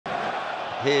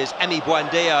Here's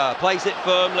Buendia, plays it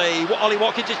firmly. Ollie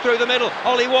Watkins is through the middle.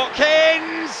 Ollie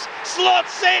Watkins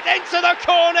slots it into the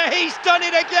corner. He's done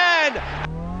it again.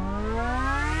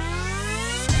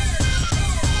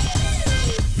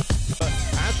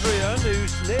 Adrian, who's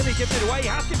nearly given it away,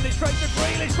 has given it straight to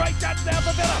Grealish. Great chance now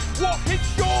for Villa. Watkins,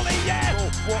 surely, yes.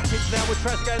 Watkins now with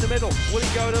Trezeguet in the middle. Will he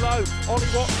go it alone? Ollie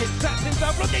Watkins sets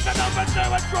himself looking for number 2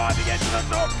 and driving into the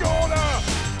top corner.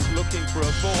 Looking for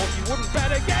a fourth, you wouldn't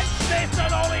bet against this,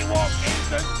 and Ollie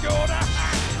Watkins has scored a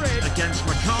hat-trick. Against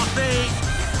McCarthy,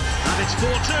 and it's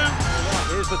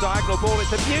 4-2. Here's the diagonal ball,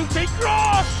 it's a beauty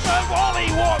cross from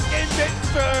Ollie Watkins, it's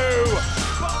 2.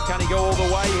 Can he go all the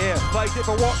way here? Plays it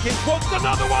for Watkins, wants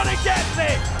another one and gets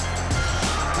it.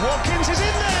 Watkins is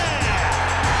in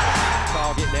there.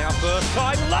 Target now, first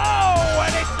time low,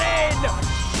 and it's in.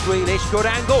 Grealish, good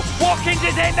angle, Watkins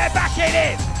is in, they're back in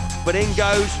it. But in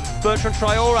goes Bertrand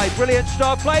Traore, brilliant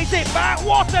start, plays it back,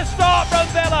 what a start from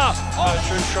Villa!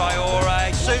 Bertrand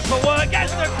Traore, super work,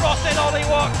 gets the cross in, Ollie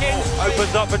Watkins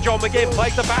opens up for John McGinn,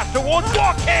 plays the pass towards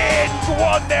Watkins,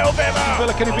 1-0 Villa!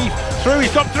 Villa, can he be through?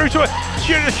 He's got through to a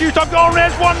shoot on goal, and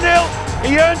there's 1-0,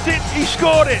 he earned it, he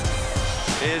scored it!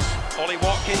 Here's Ollie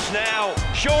Watkins now,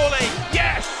 surely,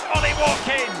 yes, Ollie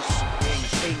Watkins!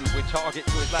 Ing with Target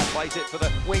to his left, plays it for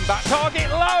the wing back, Target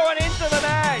low and into the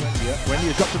net! Wendy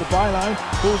has got to the byline,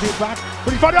 pulls it back, but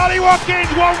he's found Ollie Watkins,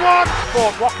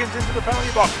 1-1! Watkins into the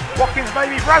penalty box, Watkins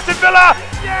maybe for Aston Villa!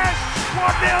 Yes!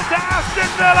 1-0 to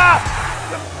Aston Villa!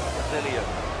 Brazilian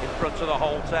in front of the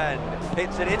whole 10,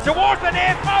 hits it in towards the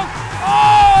near post!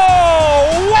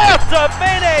 Oh, what a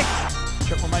finish!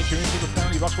 Maker into the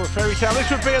penalty box for a fairy tale. This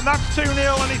would be, and that's 2-0,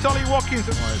 and it's Ollie Watkins.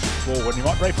 Forward, he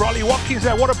might break for Ollie Watkins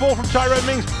there. What a ball from Tyrone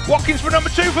Mings. Watkins for number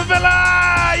 2 for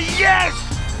Villa. Yes!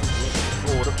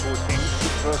 Forward up towards Ings.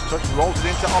 First touch, rolls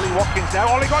it into Ollie Watkins now.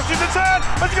 Ollie got to the turn.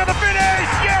 Has he got the finish?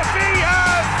 Yes, he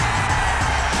has!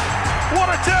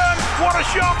 What a turn! What a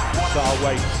shot! Star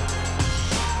waits.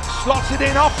 Slots it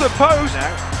in off the post.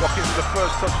 Now, Watkins with the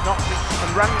first touch, knocks it,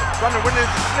 and Brandon winning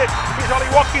to slip. Here's Ollie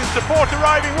Watkins, support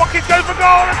arriving. Watkins goes for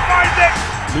goal and finds it.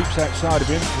 Loops outside of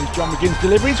him. Here's John McGinn's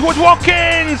delivering towards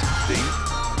Watkins. Watkins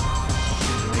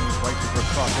waiting for a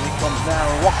cross, and he comes now.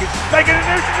 And Watkins making a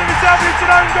nuisance of himself. It's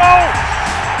an own goal.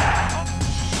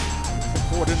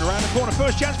 Forward and around the corner.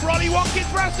 First chance for Ollie Watkins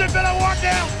for Aston Villa.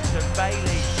 1-0.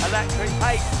 Bailey, electric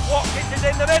pace, Watkins is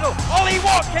in the middle, Ollie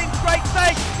Watkins, great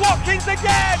save, Watkins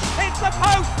again, hits the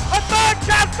post, a third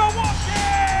chance for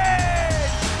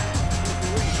Watkins!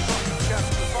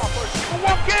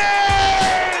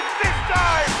 Watkins, this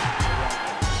time!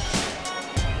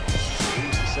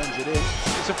 He sends it in.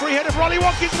 It's a free header for Ollie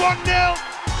Watkins, 1-0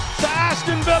 to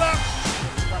Aston Villa.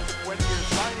 Wendy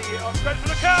is lining it up, goes for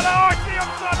the curler, oh, it's the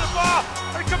offside the bar,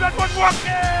 and it comes out towards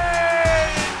Watkins!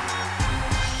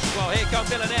 Well, here comes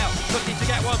Villa now, looking to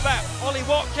get one back. Ollie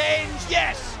Watkins,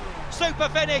 yes! Super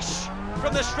finish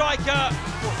from the striker.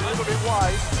 A little bit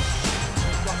wide.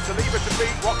 He's got Saliba to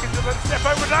beat. Watkins with a step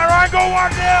over narrow angle, 1-0.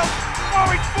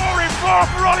 Oh, it's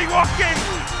 4-4 for Ollie Watkins.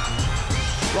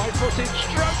 Right footed,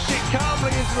 strokes it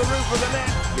calmly into the roof of the net.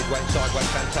 Midway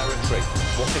sideways fan territory.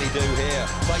 What can he do here?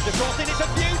 Plays the cross in, it's a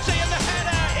beauty, and the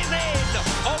header is in.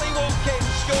 Ollie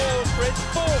Watkins scores for his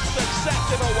 4th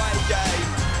successive away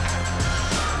game.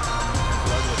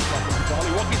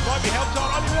 Ollie Watkins might be helped on.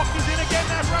 Ollie Watkins in again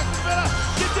now for Aston Villa.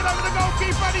 Gets it over the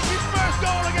goalkeeper, and it's his first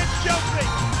goal against Chelsea.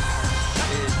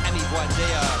 Here's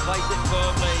Buendia, plays it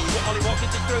firmly. Ollie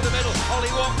Watkins is through the middle.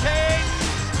 Ollie Watkins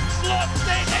slots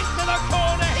it into the corner.